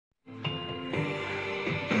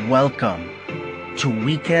Welcome to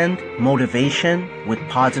Weekend Motivation with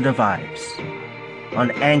Positive Vibes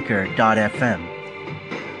on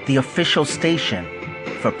Anchor.fm, the official station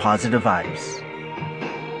for Positive Vibes.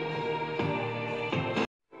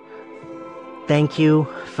 Thank you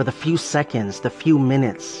for the few seconds, the few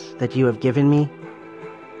minutes that you have given me.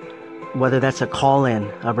 Whether that's a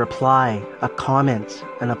call-in, a reply, a comment,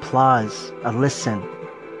 an applause, a listen,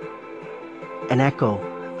 an echo.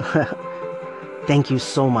 Thank you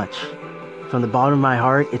so much. From the bottom of my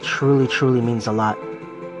heart, it truly, truly means a lot.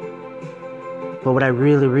 But what I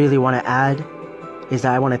really, really want to add is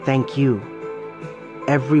that I want to thank you,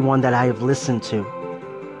 everyone that I have listened to,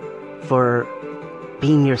 for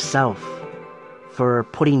being yourself, for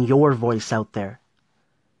putting your voice out there.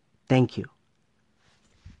 Thank you.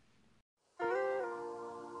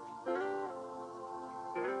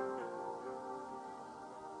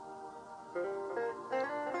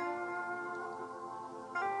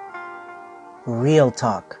 Real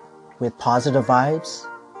Talk with Positive Vibes,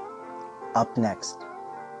 up next.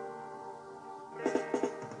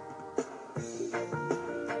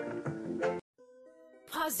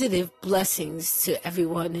 Positive blessings to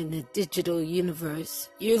everyone in the digital universe.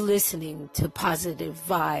 You're listening to Positive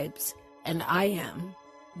Vibes, and I am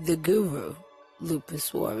the Guru,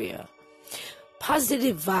 Lupus Warrior.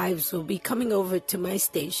 Positive Vibes will be coming over to my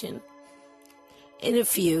station in a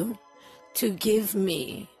few to give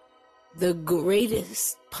me the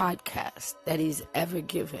greatest podcast that he's ever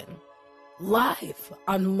given, live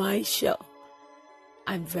on my show.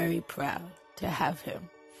 I'm very proud to have him.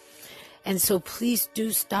 And so please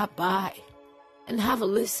do stop by and have a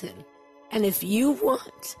listen. And if you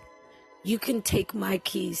want, you can take my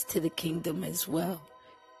keys to the kingdom as well.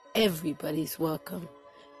 Everybody's welcome.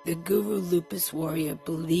 The Guru Lupus Warrior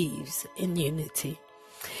believes in unity.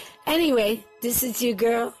 Anyway, this is your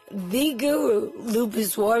girl, the Guru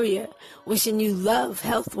Lupus Warrior, wishing you love,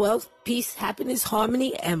 health, wealth, peace, happiness,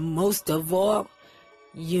 harmony, and most of all,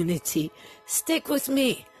 unity. Stick with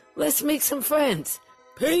me. Let's make some friends.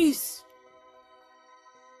 Peace.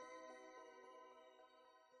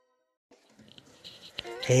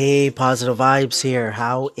 Hey, Positive Vibes here.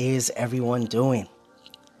 How is everyone doing?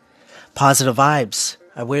 Positive Vibes.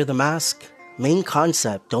 I wear the mask. Main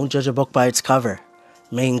concept, don't judge a book by its cover.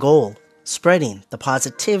 Main goal, spreading the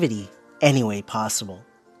positivity any way possible.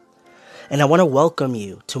 And I want to welcome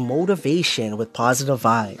you to Motivation with Positive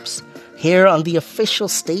Vibes here on the official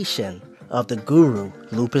station of the Guru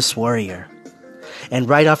Lupus Warrior. And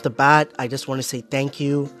right off the bat, I just want to say thank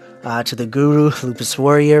you to the Guru Lupus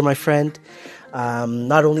Warrior, my friend.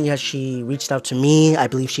 Not only has she reached out to me, I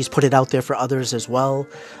believe she's put it out there for others as well,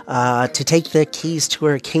 to take the keys to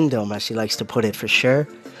her kingdom, as she likes to put it, for sure.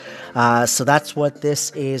 So that's what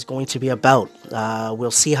this is going to be about.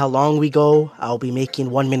 We'll see how long we go. I'll be making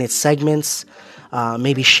 1-minute segments,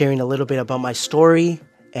 maybe sharing a little bit about my story,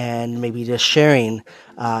 and maybe just sharing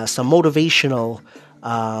some motivational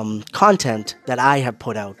content that I have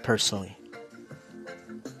put out personally.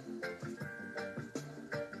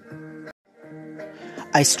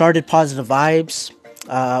 I started Positive Vibes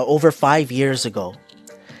over 5 years ago.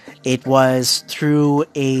 It was through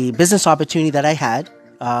a business opportunity that I had,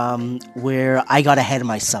 where I got ahead of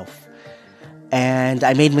myself and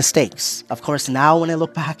I made mistakes. Of course, now when I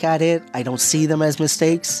look back at it, I don't see them as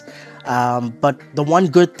mistakes. But the one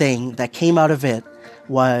good thing that came out of it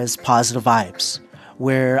was Positive Vibes,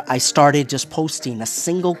 where I started just posting a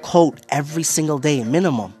single quote every single day,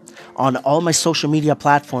 minimum, on all my social media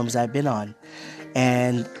platforms I've been on.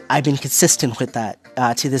 And I've been consistent with that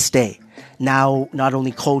to this day. Now, not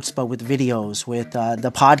only quotes, but with videos, with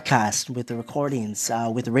the podcast, with the recordings,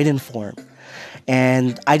 with written form.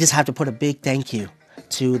 And I just have to put a big thank you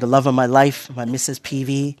to the love of my life, my Mrs.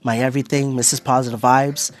 PV, my everything, Mrs. Positive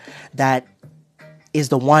Vibes. That is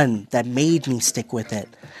the one that made me stick with it,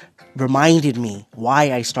 reminded me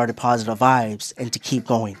why I started Positive Vibes and to keep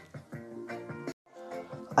going.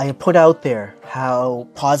 I have put out there how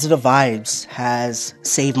Positive Vibes has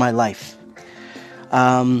saved my life.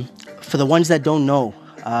 For the ones that don't know,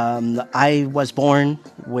 I was born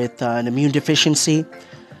with an immune deficiency,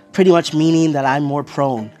 pretty much meaning that I'm more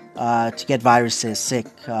prone to get viruses, sick,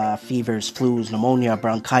 fevers, flus, pneumonia,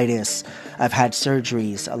 bronchitis. I've had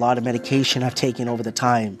surgeries, a lot of medication I've taken over the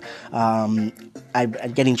time. I'm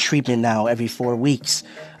getting treatment now every 4 weeks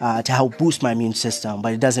to help boost my immune system,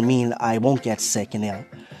 but it doesn't mean I won't get sick and ill.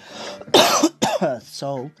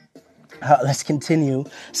 So let's continue.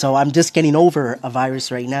 So I'm just getting over a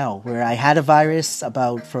virus right now, where I had a virus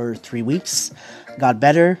about for 3 weeks, got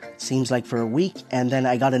better, seems like for a week, and then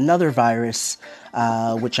I got another virus,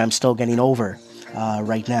 which I'm still getting over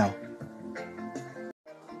right now.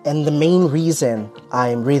 And the main reason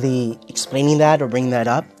I'm really explaining that or bringing that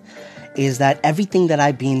up is that everything that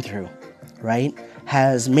I've been through, right,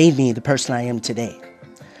 has made me the person I am today.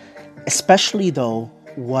 Especially though,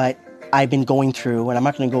 what I've been going through, and I'm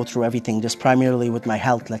not going to go through everything, just primarily with my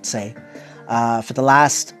health, let's say, for the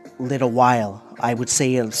last little while, I would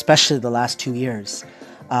say, especially the last 2 years,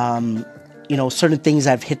 certain things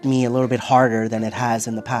have hit me a little bit harder than it has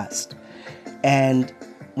in the past. And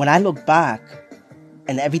when I look back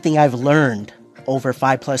and everything I've learned over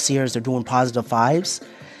 5+ years of doing positive vibes,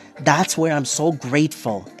 that's where I'm so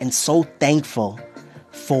grateful and so thankful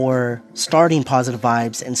for starting positive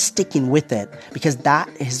vibes and sticking with it, because that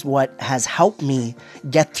is what has helped me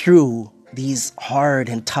get through these hard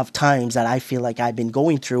and tough times that I feel like I've been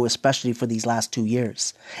going through, especially for these last 2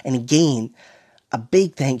 years. And again, a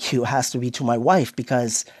big thank you has to be to my wife,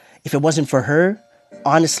 because if it wasn't for her,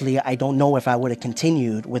 honestly, I don't know if I would have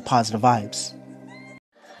continued with positive vibes.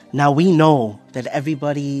 Now, we know that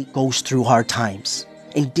everybody goes through hard times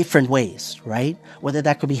in different ways, right? Whether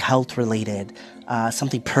that could be health related,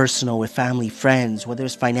 something personal with family, friends, whether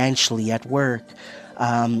it's financially at work.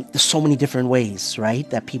 There's so many different ways, right,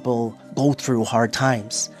 that people go through hard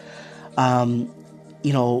times. One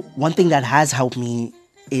thing that has helped me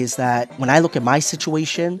is that when I look at my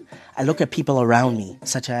situation, I look at people around me,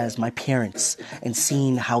 such as my parents, and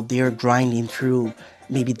seeing how they're grinding through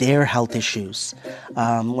maybe their health issues.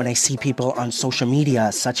 When I see people on social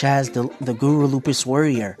media, such as the Guru Lupus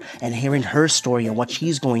Warrior, and hearing her story and what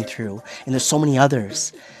she's going through, and there's so many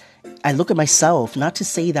others, I look at myself, not to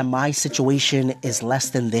say that my situation is less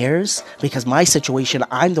than theirs, because my situation,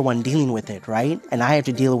 I'm the one dealing with it, right? And I have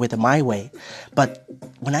to deal with it my way. But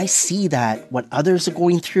when I see that, what others are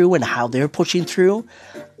going through and how they're pushing through,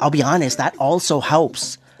 I'll be honest, that also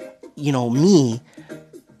helps, me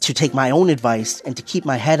to take my own advice and to keep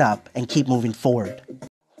my head up and keep moving forward.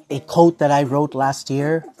 A quote that I wrote last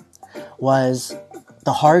year was,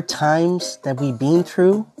 "The hard times that we've been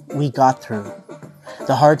through, we got through.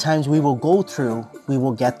 The hard times we will go through, we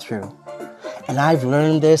will get through." And I've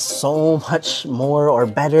learned this so much more, or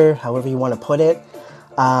better, however you want to put it,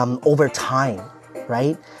 over time,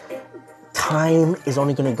 right? Time is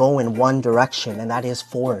only going to go in one direction, and that is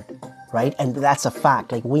forward, right? And that's a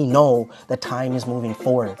fact. Like, we know that time is moving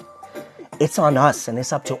forward. It's on us, and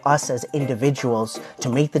it's up to us as individuals to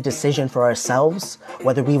make the decision for ourselves,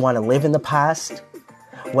 whether we want to live in the past,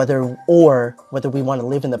 whether we want to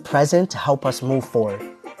live in the present to help us move forward.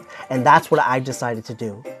 And that's what I've decided to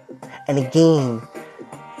do. And again,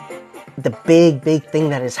 the big thing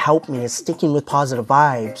that has helped me is sticking with positive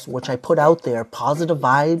vibes, which I put out there. Positive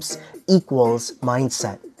vibes equals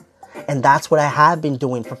mindset. And that's what I have been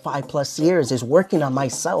doing for 5+ years, is working on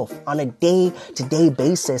myself on a day-to-day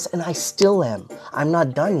basis. And I still am. I'm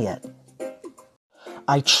not done yet.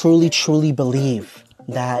 I truly believe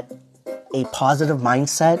that a positive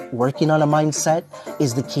mindset, working on a mindset,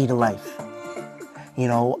 is the key to life.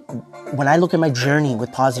 When I look at my journey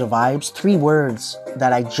with positive vibes, 3 words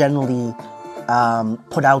that I generally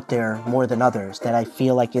put out there more than others, that I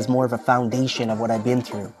feel like is more of a foundation of what I've been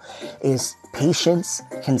through, is patience,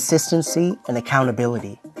 consistency, and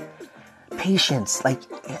accountability. Patience, like,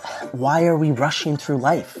 why are we rushing through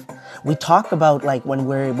life? We talk about, like, when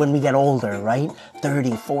we get older, right?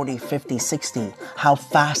 30, 40, 50, 60, how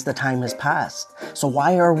fast the time has passed. So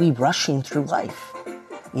why are we rushing through life?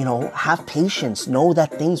 Have patience. Know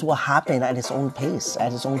that things will happen at its own pace,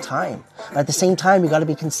 at its own time. But at the same time, we got to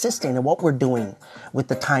be consistent in what we're doing with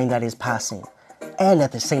the time that is passing. And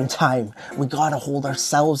at the same time, we got to hold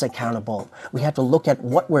ourselves accountable. We have to look at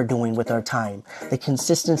what we're doing with our time. The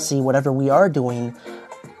consistency, whatever we are doing,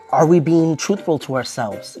 are we being truthful to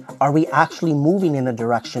ourselves? Are we actually moving in the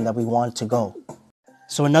direction that we want to go?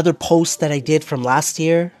 So another post that I did from last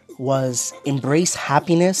year was, embrace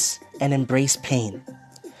happiness and embrace pain.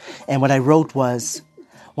 And what I wrote was,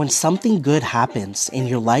 when something good happens in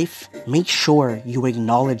your life, make sure you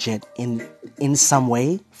acknowledge it in some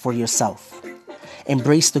way for yourself.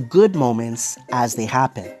 Embrace the good moments as they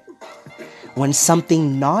happen. When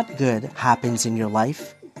something not good happens in your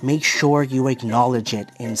life, make sure you acknowledge it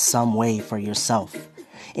in some way for yourself.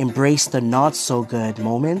 Embrace the not so good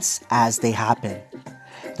moments as they happen.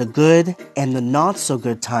 The good and the not so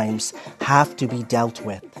good times have to be dealt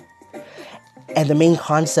with. And the main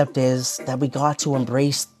concept is that we got to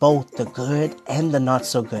embrace both the good and the not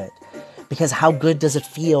so good. Because how good does it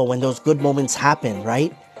feel when those good moments happen,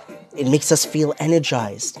 right? It makes us feel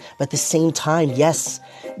energized. But at the same time, yes,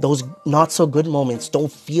 those not so good moments don't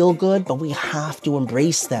feel good, but we have to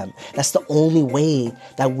embrace them. That's the only way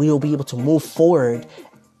that we'll be able to move forward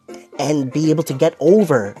and be able to get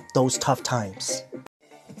over those tough times.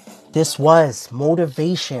 This was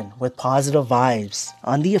Motivation with Positive Vibes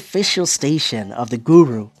on the official station of the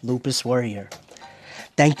Guru, Lupus Warrior.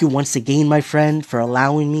 Thank you once again, my friend, for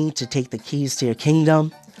allowing me to take the keys to your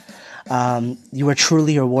kingdom. You are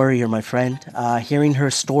truly a warrior, my friend. Hearing her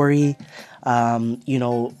story,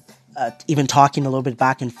 even talking a little bit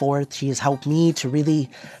back and forth, she has helped me to really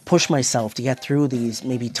push myself to get through these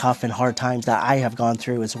maybe tough and hard times that I have gone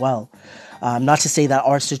through as well. Not to say that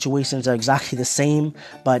our situations are exactly the same,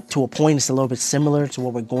 but to a point it's a little bit similar to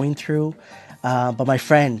what we're going through. But my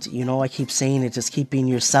friend, I keep saying it, just keep being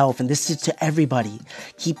yourself. And this is to everybody.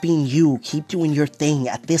 Keep being you. Keep doing your thing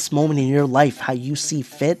at this moment in your life, how you see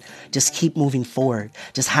fit. Just keep moving forward.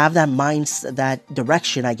 Just have that that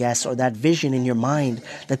direction, I guess, or that vision in your mind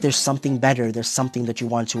that there's something better. There's something that you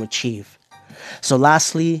want to achieve. So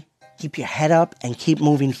lastly, keep your head up and keep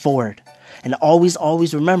moving forward. And always,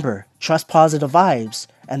 always remember, trust positive vibes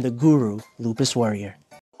and the Guru, Lupus Warrior.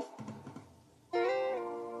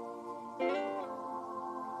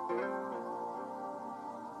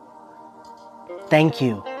 Thank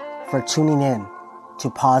you for tuning in to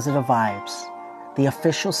Positive Vibes, the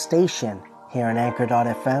official station here on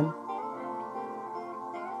Anchor.fm.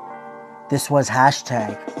 This was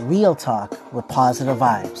hashtag Real Talk with Positive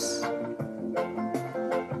Vibes.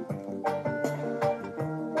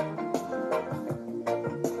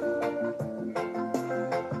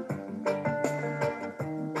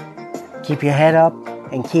 Keep your head up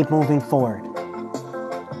and keep moving forward.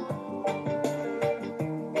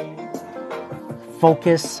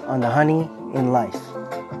 Focus on the honey in life.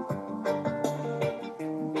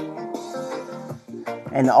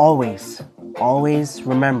 And always, always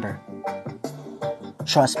remember,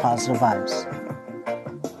 trust positive vibes.